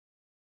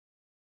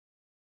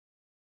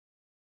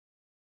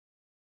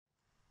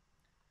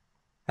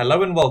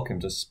Hello and welcome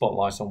to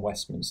Spotlight on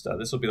Westminster.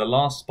 This will be the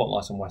last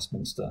Spotlight on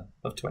Westminster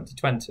of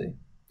 2020.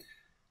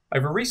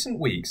 Over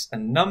recent weeks, a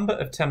number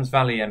of Thames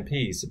Valley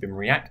MPs have been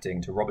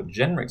reacting to Robert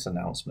Jenrick's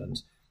announcement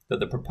that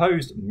the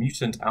proposed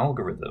mutant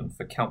algorithm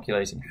for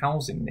calculating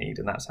housing need,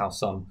 and that's how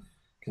some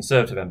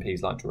Conservative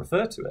MPs like to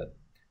refer to it,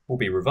 will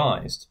be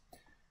revised.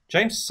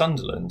 James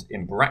Sunderland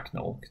in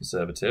Bracknell,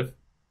 Conservative,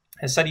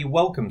 has said he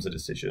welcomes the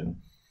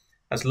decision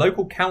as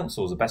local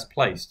councils are best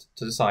placed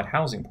to decide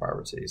housing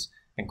priorities,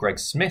 and Greg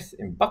Smith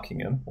in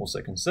Buckingham,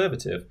 also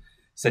Conservative,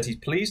 said he's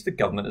pleased the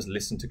government has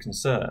listened to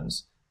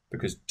concerns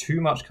because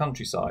too much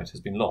countryside has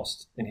been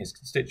lost in his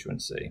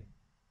constituency.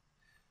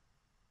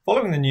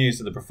 Following the news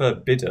that the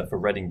preferred bidder for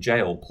Reading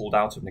Jail pulled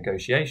out of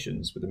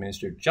negotiations with the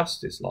Ministry of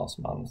Justice last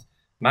month,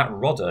 Matt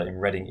Rodder in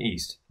Reading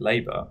East,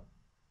 Labour,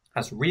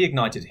 has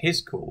reignited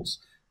his calls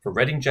for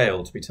Reading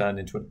Jail to be turned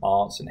into an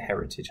arts and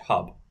heritage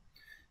hub,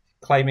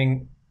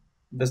 claiming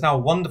there's now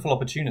a wonderful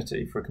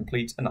opportunity for a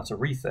complete and utter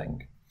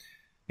rethink.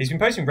 He's been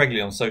posting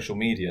regularly on social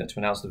media to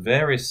announce the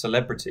various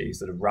celebrities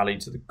that have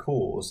rallied to the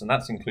cause, and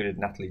that's included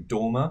Natalie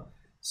Dormer,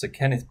 Sir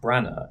Kenneth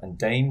Branner and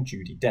Dame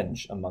Judi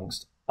Dench,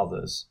 amongst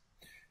others.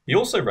 He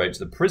also wrote to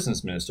the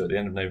Prisons Minister at the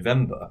end of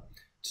November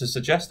to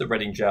suggest that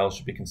Reading Jail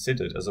should be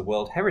considered as a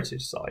World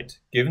Heritage Site,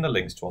 given the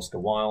links to Oscar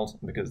Wilde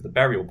and because of the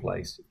burial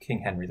place of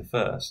King Henry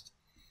I.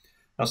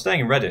 Now,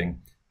 staying in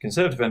Reading,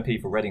 Conservative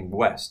MP for Reading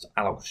West,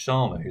 Alok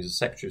Sharma, who's the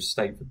Secretary of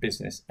State for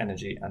Business,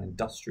 Energy and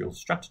Industrial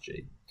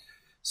Strategy,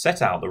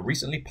 set out the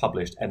recently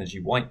published Energy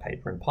White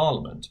Paper in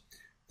Parliament.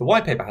 The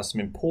White Paper has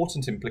some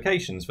important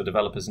implications for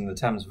developers in the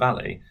Thames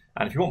Valley,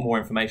 and if you want more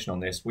information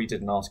on this, we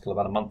did an article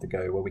about a month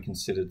ago where we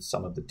considered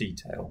some of the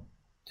detail.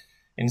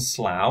 In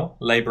Slough,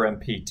 Labour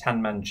MP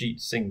Tanmanjeet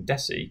Singh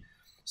Desi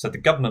said the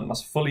government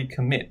must fully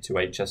commit to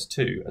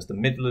HS2 as the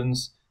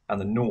Midlands and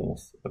the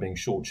North are being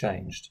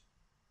shortchanged.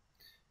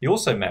 He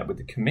also met with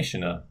the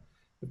Commissioner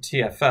of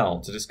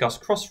TfL to discuss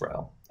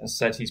Crossrail and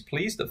said he's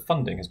pleased that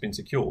funding has been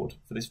secured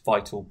for this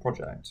vital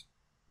project.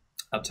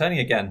 Now, turning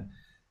again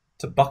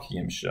to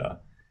Buckinghamshire,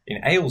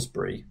 in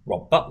Aylesbury,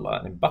 Rob Butler,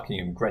 and in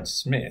Buckingham, Greg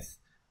Smith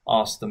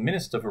asked the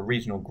Minister for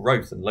Regional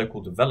Growth and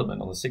Local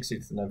Development on the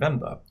 16th of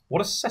November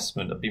what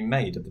assessment had been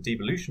made of the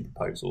devolution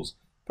proposals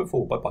put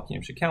forward by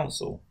Buckinghamshire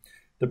Council.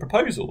 The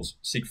proposals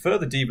seek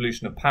further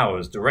devolution of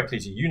powers directly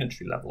to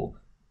unitary level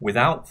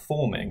without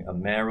forming a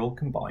mayoral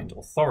combined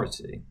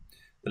authority.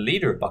 The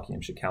leader of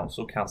Buckinghamshire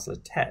Council, Councillor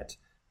Ted,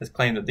 has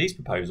claimed that these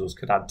proposals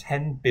could add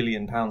 £10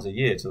 billion a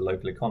year to the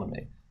local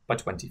economy by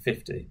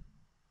 2050.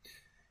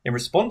 In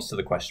response to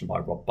the question by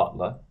Rob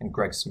Butler and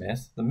Greg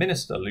Smith, the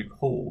Minister, Luke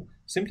Hall,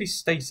 simply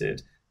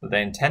stated that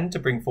they intend to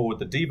bring forward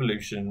the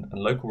Devolution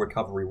and Local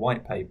Recovery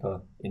White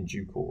Paper in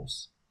due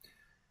course.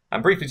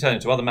 And briefly turning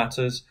to other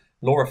matters,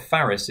 Laura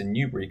Farris in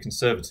Newbury,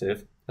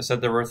 Conservative, has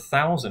said there are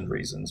 1,000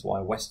 reasons why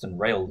a Western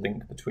Rail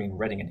link between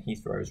Reading and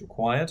Heathrow is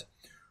required.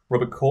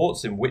 Robert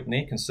Courts in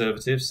Witney,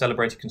 Conservative,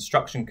 celebrated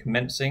construction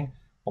commencing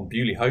on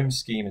Bewley Homes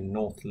scheme in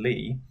North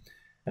Lee.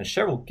 And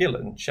Cheryl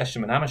Gillan,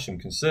 Chesham and Amersham,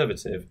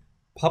 Conservative,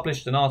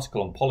 published an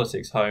article on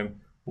Politics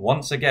Home,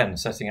 once again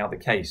setting out the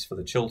case for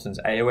the Chilterns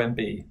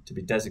AONB to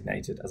be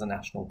designated as a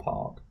national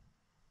park.